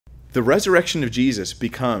the resurrection of Jesus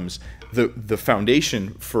becomes the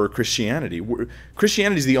foundation for Christianity.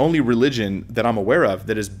 Christianity is the only religion that I'm aware of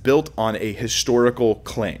that is built on a historical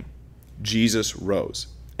claim. Jesus rose.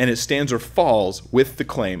 And it stands or falls with the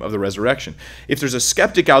claim of the resurrection. If there's a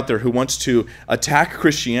skeptic out there who wants to attack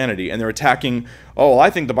Christianity, and they're attacking, oh, I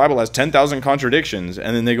think the Bible has 10,000 contradictions,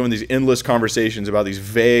 and then they go in these endless conversations about these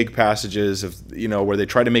vague passages of, where they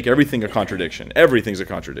try to make everything a contradiction. Everything's a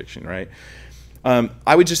contradiction, right?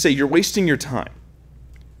 I would just say you're wasting your time.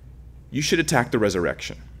 You should attack the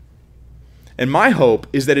resurrection. And my hope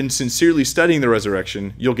is that in sincerely studying the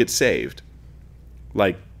resurrection, you'll get saved,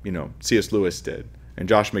 like, C.S. Lewis did. And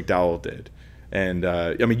Josh McDowell did. And,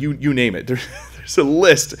 you name it. There's a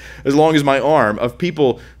list, as long as my arm, of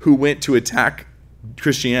people who went to attack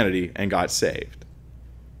Christianity and got saved.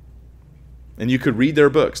 And you could read their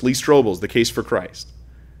books. Lee Strobel's The Case for Christ.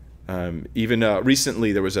 Even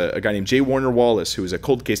recently, there was a guy named J. Warner Wallace, who was a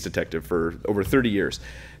cold case detective for over 30 years.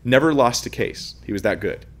 Never lost a case. He was that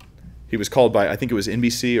good. He was called by, I think it was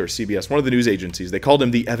NBC or CBS, one of the news agencies. They called him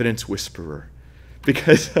the evidence whisperer.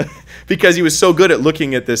 Because he was so good at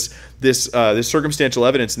looking at this circumstantial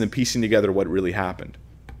evidence and then piecing together what really happened.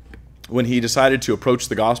 When he decided to approach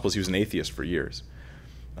the Gospels, he was an atheist for years.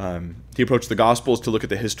 He approached the Gospels to look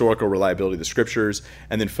at the historical reliability of the Scriptures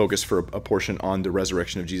and then focus for a portion on the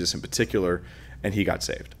resurrection of Jesus in particular, and he got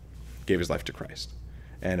saved, gave his life to Christ.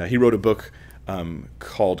 And he wrote a book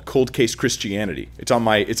called Cold Case Christianity. It's on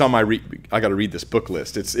my I got to read this book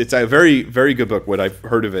list. It's a very, very good book, what I've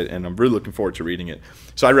heard of it, and I'm really looking forward to reading it.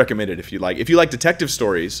 So I recommend it if you like. If you like detective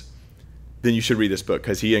stories, then you should read this book,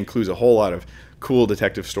 because he includes a whole lot of cool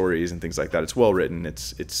detective stories and things like that. It's well written.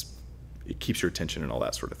 It keeps your attention and all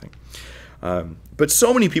that sort of thing. But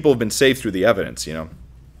so many people have been saved through the evidence,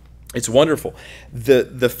 It's wonderful.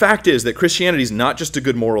 The fact is that Christianity is not just a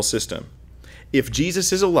good moral system. If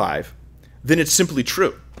Jesus is alive, then it's simply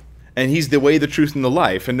true. And he's the way, the truth, and the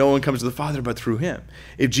life, and no one comes to the Father but through him.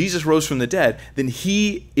 If Jesus rose from the dead, then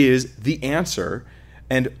he is the answer,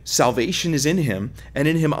 and salvation is in him, and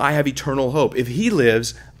in him I have eternal hope. If he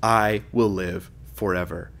lives, I will live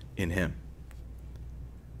forever in him.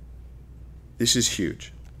 This is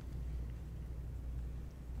huge.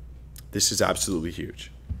 This is absolutely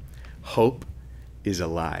huge. Hope is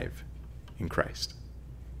alive in Christ.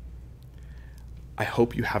 I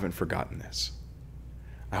hope you haven't forgotten this.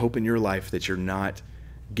 I hope in your life that you're not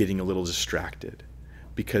getting a little distracted,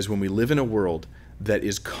 because when we live in a world that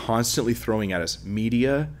is constantly throwing at us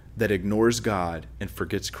media that ignores God and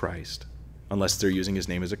forgets Christ, unless they're using his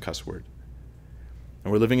name as a cuss word,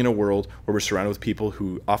 and we're living in a world where we're surrounded with people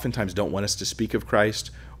who oftentimes don't want us to speak of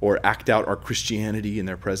Christ or act out our Christianity in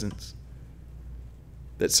their presence,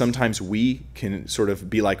 that sometimes we can sort of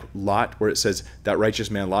be like Lot, where it says that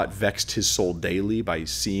righteous man Lot vexed his soul daily by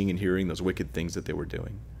seeing and hearing those wicked things that they were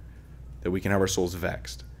doing. That we can have our souls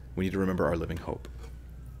vexed. We need to remember our living hope.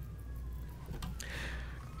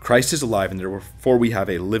 Christ is alive, and therefore we have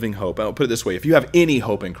a living hope. I'll put it this way. If you have any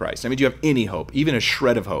hope in Christ, you have any hope, even a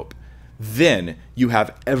shred of hope, then you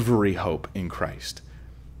have every hope in Christ,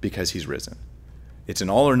 because he's risen. It's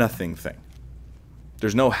an all or nothing thing.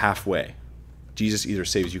 There's no halfway. Jesus either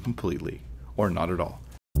saves you completely or not at all.